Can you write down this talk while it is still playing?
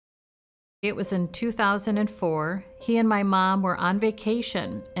It was in 2004. He and my mom were on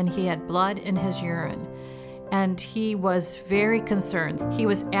vacation and he had blood in his urine. And he was very concerned. He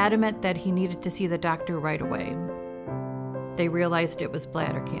was adamant that he needed to see the doctor right away. They realized it was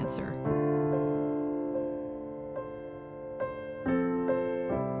bladder cancer.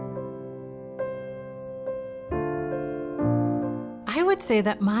 I would say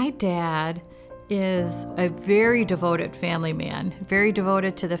that my dad is a very devoted family man, very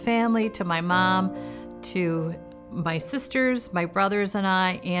devoted to the family, to my mom, to my sisters, my brothers and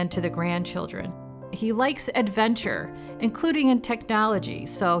I, and to the grandchildren. He likes adventure, including in technology.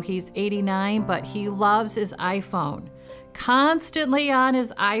 So he's 89, but he loves his iPhone. Constantly on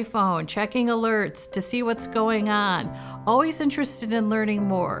his iPhone, checking alerts to see what's going on, always interested in learning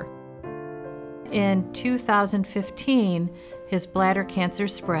more. In 2015, his bladder cancer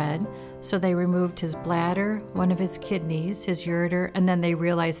spread, so they removed his bladder, one of his kidneys, his ureter, and then they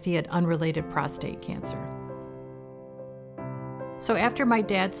realized he had unrelated prostate cancer. So after my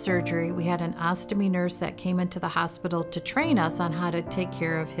dad's surgery, we had an ostomy nurse that came into the hospital to train us on how to take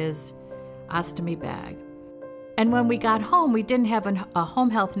care of his ostomy bag. And when we got home, we didn't have a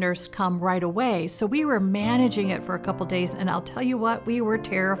home health nurse come right away, so we were managing it for a couple days, and I'll tell you what, we were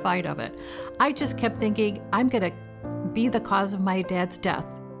terrified of it. I just kept thinking, I'm gonna be the cause of my dad's death.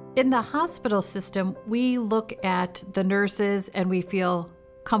 In the hospital system, we look at the nurses and we feel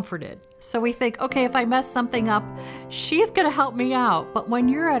comforted. So we think, okay, if I mess something up, she's gonna help me out. But when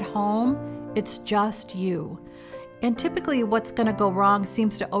you're at home, it's just you. And typically what's gonna go wrong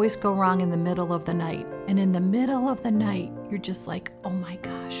seems to always go wrong in the middle of the night. And in the middle of the night, you're just like, oh my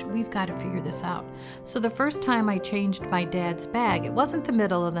gosh, we've got to figure this out. So the first time I changed my dad's bag, it wasn't the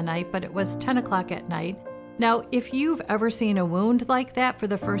middle of the night, but it was 10 o'clock at night. Now, if you've ever seen a wound like that for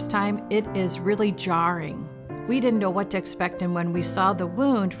the first time, it is really jarring. We didn't know what to expect, and when we saw the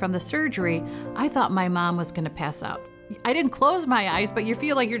wound from the surgery, I thought my mom was gonna pass out. I didn't close my eyes, but you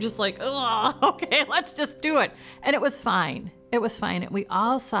feel like you're just like, oh, okay, let's just do it. And it was fine. It was fine. And we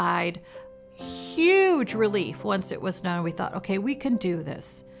all sighed huge relief once it was done. We thought, okay, we can do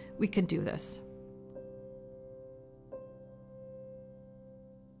this. We can do this.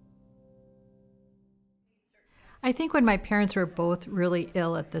 I think when my parents were both really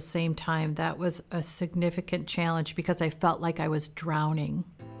ill at the same time, that was a significant challenge because I felt like I was drowning.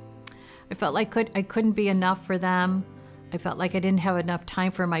 I felt like I couldn't be enough for them. I felt like I didn't have enough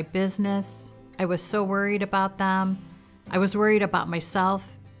time for my business. I was so worried about them. I was worried about myself.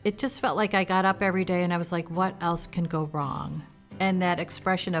 It just felt like I got up every day and I was like, what else can go wrong? And that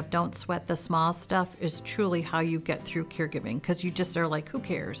expression of don't sweat the small stuff is truly how you get through caregiving, because you just are like, who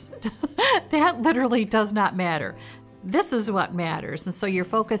cares? That literally does not matter. This is what matters. And so your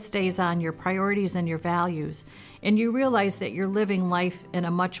focus stays on your priorities and your values. And you realize that you're living life in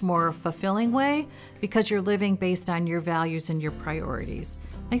a much more fulfilling way because you're living based on your values and your priorities.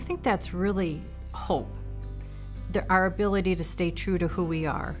 I think that's really hope. Our ability to stay true to who we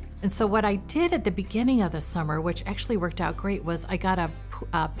are. And so what I did at the beginning of the summer, which actually worked out great, was I got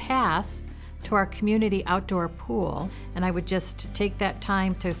a pass to our community outdoor pool, and I would just take that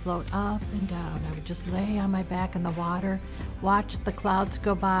time to float up and down. I would just lay on my back in the water, watch the clouds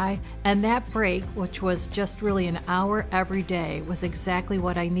go by, and that break, which was just really an hour every day, was exactly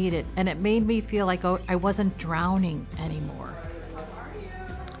what I needed, and it made me feel like I wasn't drowning anymore.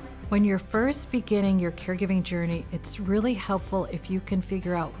 When you're first beginning your caregiving journey, it's really helpful if you can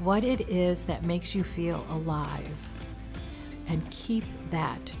figure out what it is that makes you feel alive. And keep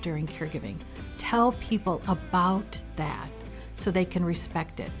that during caregiving. Tell people about that so they can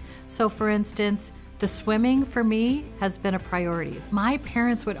respect it. So for instance, the swimming for me has been a priority. My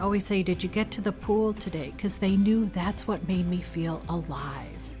parents would always say, did you get to the pool today? Because they knew that's what made me feel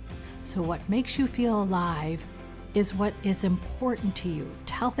alive. So what makes you feel alive is what is important to you.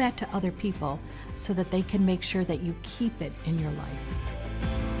 Tell that to other people so that they can make sure that you keep it in your life.